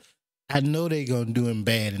 I know they gonna do him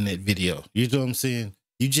bad in that video. You know what I'm saying?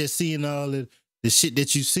 You just seeing all the shit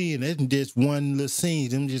that you seeing. That's just one little scene.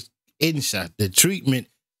 Them just shot. The treatment,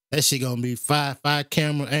 that shit gonna be five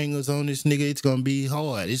camera angles on this nigga. It's gonna be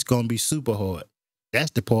hard. It's gonna be super hard.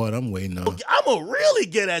 That's the part I'm waiting on. I'm gonna really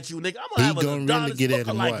get at you, nigga. I'm gonna have a really get at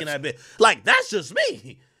him. In that bit. Like, that's just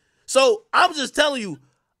me. So I'm just telling you,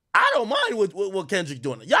 I don't mind what Kendrick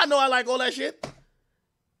doing. Y'all know I like all that shit.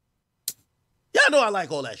 Y'all know I like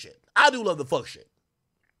all that shit. I do love the fuck shit.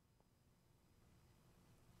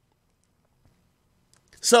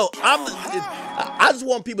 So I just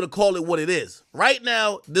want people to call it what it is. Right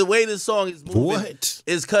now, the way this song is moving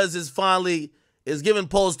is because it's finally giving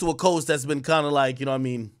pulse to a coast that's been kind of like, you know what I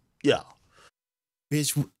mean? Yeah.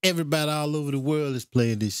 Bitch, everybody all over the world is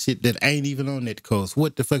playing this shit that ain't even on that coast.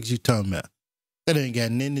 What the fuck is you talking about? That ain't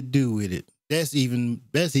got nothing to do with it. That's even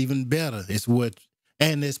better.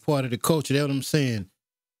 And that's part of the culture. That's what I'm saying.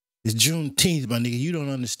 It's Juneteenth, my nigga. You don't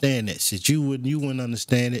understand that shit. You wouldn't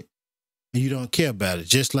understand it. And you don't care about it.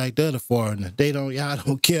 Just like the other foreigners. Y'all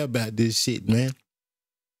don't care about this shit, man.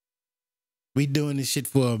 We doing this shit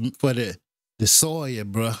for the soil,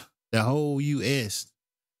 bro. The whole U.S.,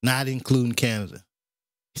 not including Canada.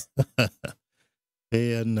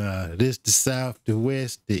 Hell nah. This the South, the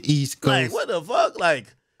West, the East Coast. Like, what the fuck? Like,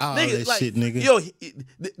 all nigga, that shit, nigga. Yo,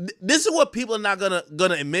 this is what people are not gonna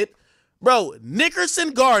admit. Bro,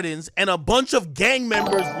 Nickerson Gardens and a bunch of gang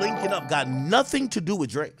members linking up got nothing to do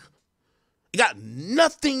with Drake. It got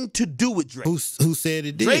nothing to do with Drake. Who said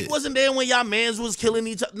it did? Drake wasn't there when y'all mans was killing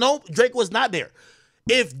each other. No, Drake was not there.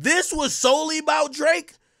 If this was solely about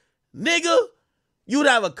Drake, nigga, you'd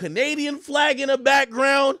have a Canadian flag in the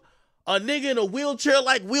background, a nigga in a wheelchair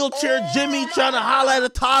like Wheelchair Jimmy trying to holler at a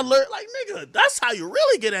toddler. Like, nigga, that's how you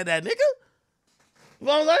really get at that, nigga. You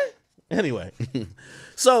know what I'm saying? Anyway.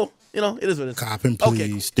 So, you know, it is what it is. Cop and please,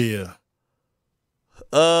 okay, still.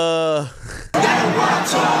 Gotta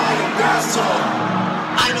watch all your girls talk.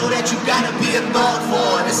 I know that you gotta be a thought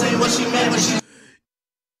for. This ain't what she meant when she.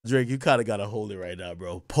 Drake, you kind of gotta hold it right now,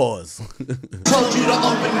 bro. Pause. Told you to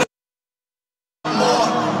open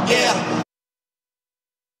more, yeah.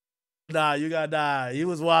 Nah, you gotta die. He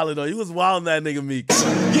was wilding though. He was wilding that nigga Meek.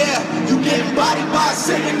 Yeah, you getting bodied by a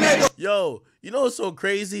singing nigga. Yo, you know what's so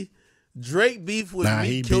crazy? Drake beef with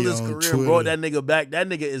Meek killed his career, bro. That nigga back. That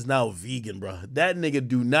nigga is now vegan, bro. That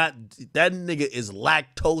nigga is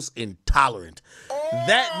lactose intolerant.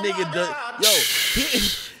 That nigga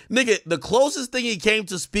does. Nigga, the closest thing he came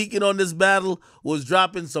to speaking on this battle was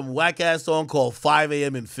dropping some whack ass song called 5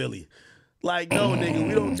 a.m. in Philly. Like, no, nigga,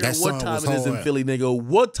 we don't care what time it is in Philly, nigga.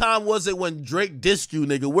 What time was it when Drake dissed you,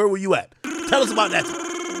 nigga? Where were you at? Tell us about that.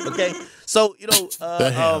 Okay, so you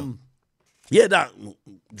know, yeah,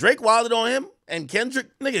 Drake wilded on him and Kendrick,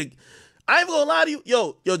 nigga. I ain't gonna lie to you,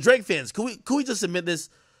 yo, Drake fans. Could we just admit this,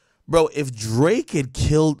 bro? If Drake had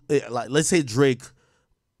killed, like, let's say Drake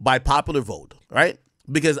by popular vote, right?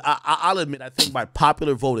 Because I'll admit, I think by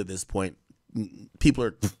popular vote at this point, people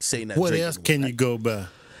are saying that. What Drake else can you go by?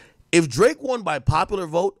 If Drake won by popular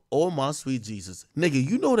vote, oh my sweet Jesus, nigga,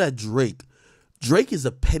 you know that Drake Drake is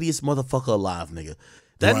the pettiest motherfucker alive, nigga.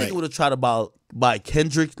 That nigga would have tried to buy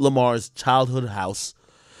Kendrick Lamar's childhood house.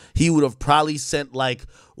 He would have probably sent like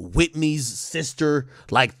Whitney's sister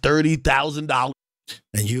like $30,000.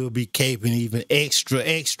 And you'll be caping even extra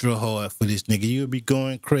hard for this nigga. You'll be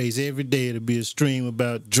going crazy every day. It'll be a stream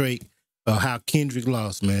about Drake or how Kendrick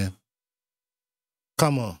lost, man.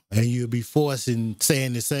 Come on. And you'll be forcing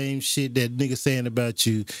saying the same shit that nigga saying about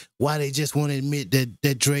you. Why they just want to admit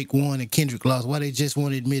that Drake won and Kendrick lost? Why they just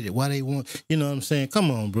want to admit it? Why they want, you know what I'm saying? Come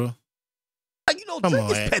on, bro. Like, you know, Drake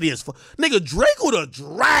is petty as fuck. Nigga, Drake would have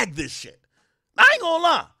dragged this shit. I ain't gonna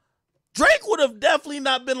lie. Drake would have definitely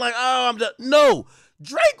not been like, oh, I'm just, no.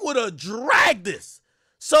 Drake would have dragged this.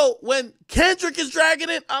 So when Kendrick is dragging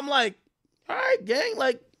it, I'm like, all right, gang,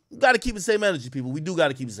 like, you got to keep the same energy, people. We do got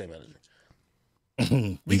to keep the same energy.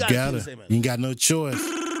 We gotta keep the same energy. You ain't got no choice.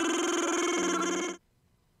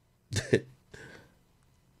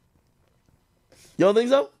 You don't think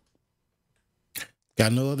so?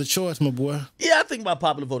 Got no other choice, my boy. Yeah, I think by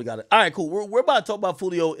popular vote, got it. All right, cool. We're about to talk about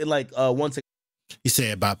Fulio in like 1 second. You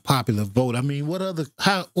said about popular vote. I mean, what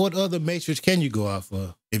other matrix can you go off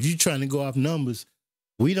of? If you trying to go off numbers,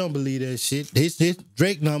 we don't believe that shit. His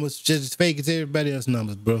Drake numbers just as fake as everybody else's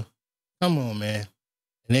numbers, bro. Come on, man.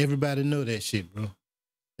 And everybody know that shit, bro.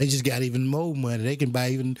 They just got even more money. They can buy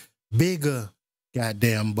even bigger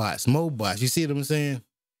goddamn bots, more bots. You see what I'm saying?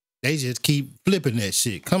 They just keep flipping that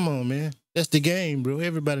shit. Come on, man. That's the game, bro.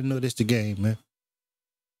 Everybody know that's the game, man.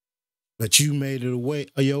 But you made it away.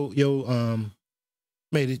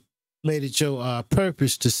 Made it your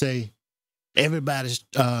purpose to say everybody's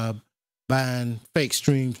buying fake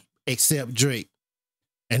streams except Drake.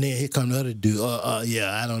 And then here come the other dude.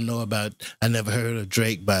 Yeah, I don't know about, I never heard of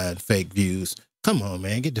Drake buying fake views. Come on,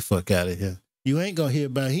 man, get the fuck out of here. You ain't gonna hear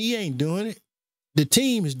about it. He ain't doing it. The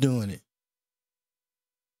team is doing it.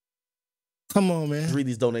 Come on, man. Let's read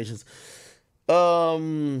these donations. I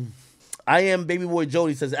am Baby Boy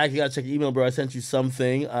Jody says, actually gotta check your email, bro. I sent you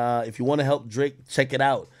something. If you want to help Drake, check it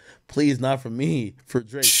out. Please, not for me, for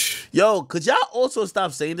Drake. Yo, could y'all also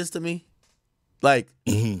stop saying this to me? Like,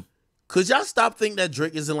 could y'all stop thinking that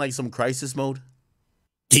Drake is in like some crisis mode?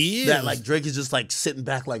 He is. That like Drake is just like sitting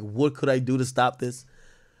back like, what could I do to stop this?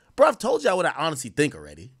 Bro, I've told y'all what I honestly think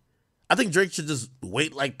already. I think Drake should just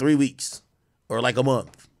wait like 3 weeks or like a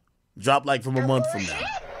month. Drop like from a month from now.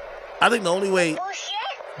 I think the only way,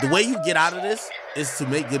 the way you get out of this is to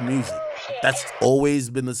make good music. That's always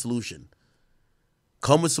been the solution.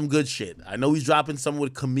 Come with some good shit. I know he's dropping something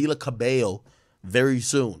with Camila Cabello very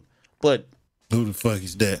soon. But who the fuck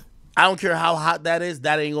is that? I don't care how hot that is.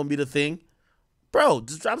 That ain't gonna be the thing. Bro,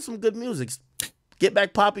 just drop some good music. Get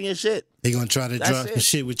back popping and shit. They gonna try to drop some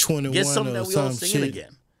shit with 21 Get something or that we all some singing shit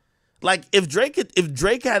again. Like if Drake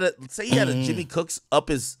had a, say he had a Jimmy Cooks up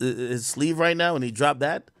his sleeve right now and he dropped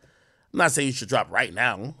that. I'm not saying you should drop right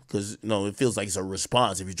now because it feels like it's a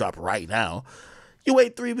response if you drop right now. You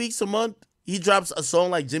wait 3 weeks, a month, he drops a song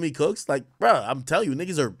like Jimmy Cooks. Like, bro, I'm telling you,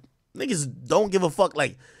 niggas don't give a fuck.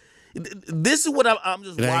 Like, this is what I'm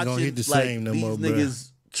just watching. Hit the like same no these more,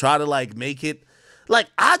 niggas try to like make it. Like,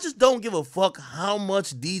 I just don't give a fuck how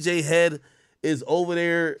much DJ Head is over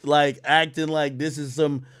there like acting like this is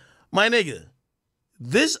some. My nigga,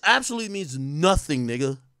 this absolutely means nothing,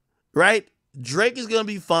 nigga. Right? Drake is going to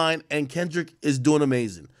be fine, and Kendrick is doing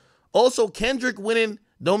amazing. Also, Kendrick winning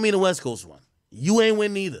don't mean a West Coast one. You ain't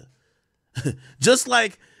winning either. Just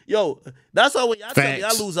like, yo, that's why when y'all tell me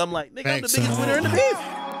I lose, I'm like, nigga, I'm the biggest winner in the beef.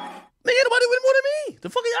 Nigga, ain't nobody win more than me. The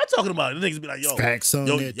fuck are y'all talking about? The niggas be like, yo,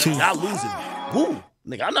 y'all losing. Who?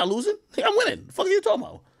 Nigga, I'm not losing. Nigga, I'm winning. The fuck are you talking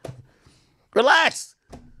about? Relax.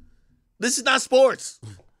 This is not sports.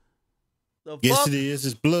 Yes, it is.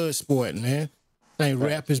 It's blood sport, man. Ain't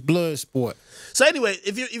rap is blood sport. So anyway,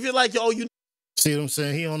 if you're like, yo, you see what I'm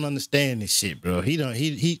saying? He don't understand this shit, bro. He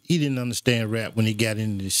didn't understand rap when he got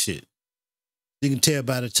into this shit. You can tell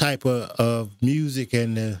by the type of music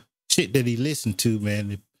and the shit that he listened to,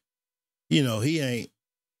 man. He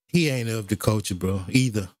ain't of the culture, bro,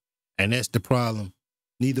 either. And that's the problem.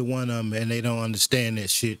 Neither one of them, and they don't understand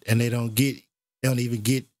that shit, and they don't even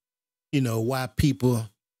get, why people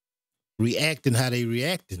reacting how they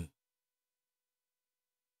reacting.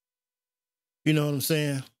 You know what I'm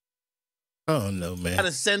saying? I don't know, man.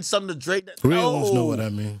 Gotta send something to Drake. Real ones know what I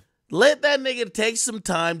mean. Let that nigga take some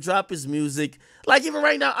time, drop his music. Like even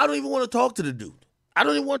right now, I don't even want to talk to the dude. I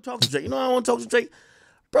don't even want to talk to Drake. You know I want to talk to Drake?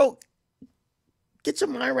 Bro, get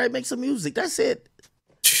your mind right, make some music. That's it.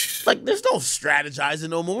 Like, there's no strategizing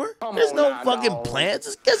no more. There's no fucking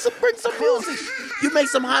plans. Just bring some music. You make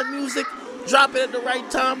some hot music, drop it at the right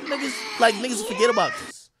time. Niggas forget about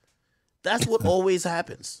this. That's what always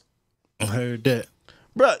happens. I heard that.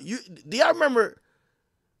 Bruh, do y'all remember,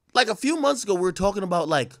 like a few months ago, we were talking about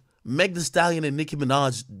like Meg Thee Stallion and Nicki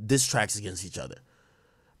Minaj diss tracks against each other.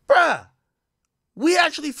 Bruh, we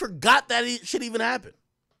actually forgot that shit even happened.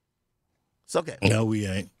 It's okay. No, we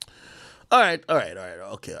ain't. All right.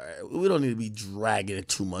 Okay, all right. We don't need to be dragging it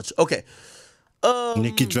too much. Okay.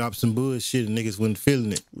 Nicki dropped some bullshit and niggas wasn't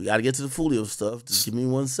feeling it. We got to get to the Fulio stuff. Just give me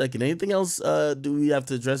 1 second. Anything else? Do we have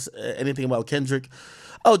to address anything about Kendrick?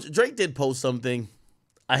 Oh, Drake did post something.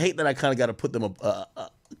 I hate that I kind of got to put them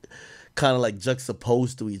kind of like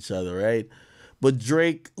juxtaposed to each other, right? But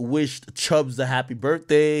Drake wished Chubbs a happy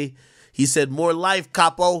birthday. He said, "More life,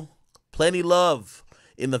 capo. Plenty love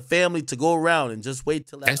in the family to go around, and just wait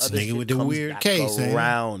till that That's other the nigga shit with the comes weird back case, ain't it?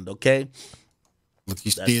 around." Okay. Look,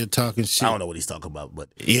 you still talking shit. I don't know what he's talking about, but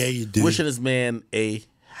Yeah, you do. wishing this man a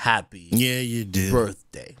happy Yeah, you do.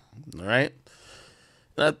 birthday. All right.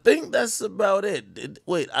 And I think that's about it.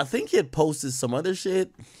 Wait, I think he had posted some other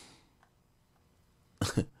shit.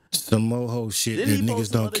 Some moho shit Did that he niggas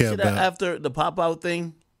post some don't other care shit about. after the pop out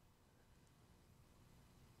thing?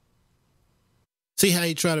 See how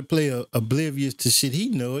he try to play oblivious to shit. He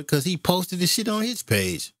know it because he posted the shit on his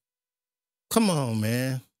page. Come on,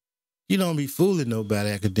 man. You don't be fooling nobody,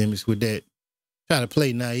 academics, with that. Try to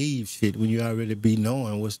play naive shit when you already be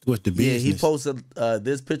knowing what's the business. Yeah, he posted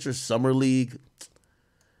this picture, Summer League.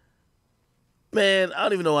 Man, I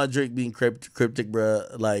don't even know why Drake being cryptic,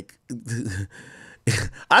 bruh. Like,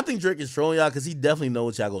 I think Drake is trolling y'all because he definitely knows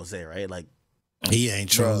what y'all gonna say, right? Like, He ain't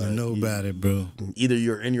trolling Bruh, nobody, bro. either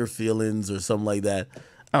you're in your feelings or something like that.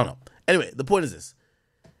 I don't know. Anyway, the point is this.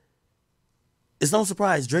 It's no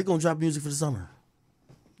surprise. Drake gonna drop music for the summer.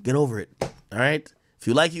 Get over it. All right? If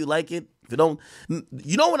you like it, you like it. If you don't,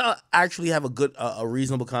 you know when I actually have a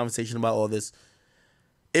reasonable conversation about all this?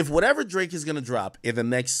 If whatever Drake is gonna drop in the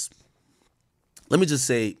next, let me just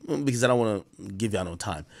say, because I don't want to give y'all no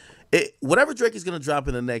time. Whatever Drake is gonna drop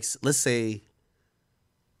in the next, let's say,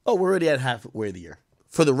 oh, we're already at halfway of the year.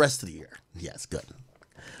 For the rest of the year. Yes, good.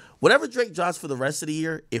 Whatever Drake drops for the rest of the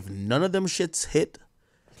year, if none of them shits hit,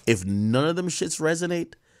 if none of them shits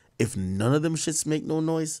resonate, if none of them shits make no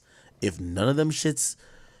noise, if none of them shits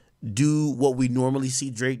do what we normally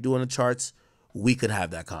see Drake do on the charts, we could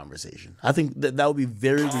have that conversation. I think that would be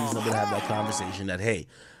very reasonable to have that conversation that, hey,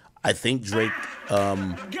 I think Drake,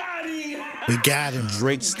 We got him.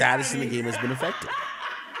 Drake's status in the game has been affected.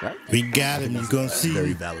 Right? We got him. You gonna see.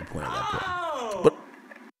 Very valid point at that point. But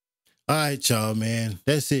All right, y'all, man.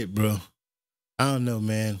 That's it, bro. I don't know,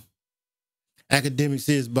 man. Academics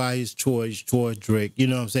is biased towards Drake. You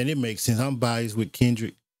know what I'm saying? It makes sense. I'm biased with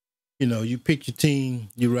Kendrick. You know, you pick your team,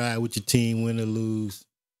 you ride with your team, win or lose.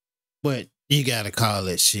 But you gotta call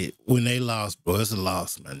that shit. When they lost, bro, it's a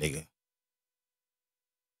loss, my nigga.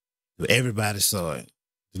 Everybody saw it.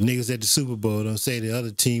 The niggas at the Super Bowl don't say the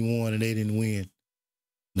other team won and they didn't win.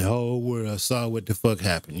 The whole world saw what the fuck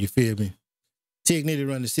happened. You feel me? Tig Nitty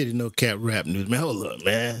run the city, no cap rap news. Man, hold up,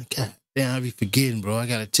 man. God damn, I be forgetting, bro. I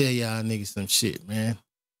gotta tell y'all niggas some shit, man.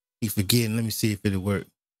 He forgetting. Let me see if it'll work.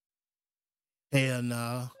 Hell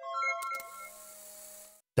no.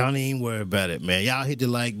 Don't even worry about it, man. Y'all hit the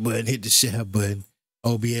like button, hit the share button.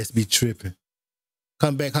 OBS be tripping.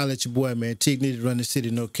 Come back, holler at your boy, man. Tig Nitty run the city,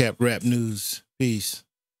 no cap rap news. Peace.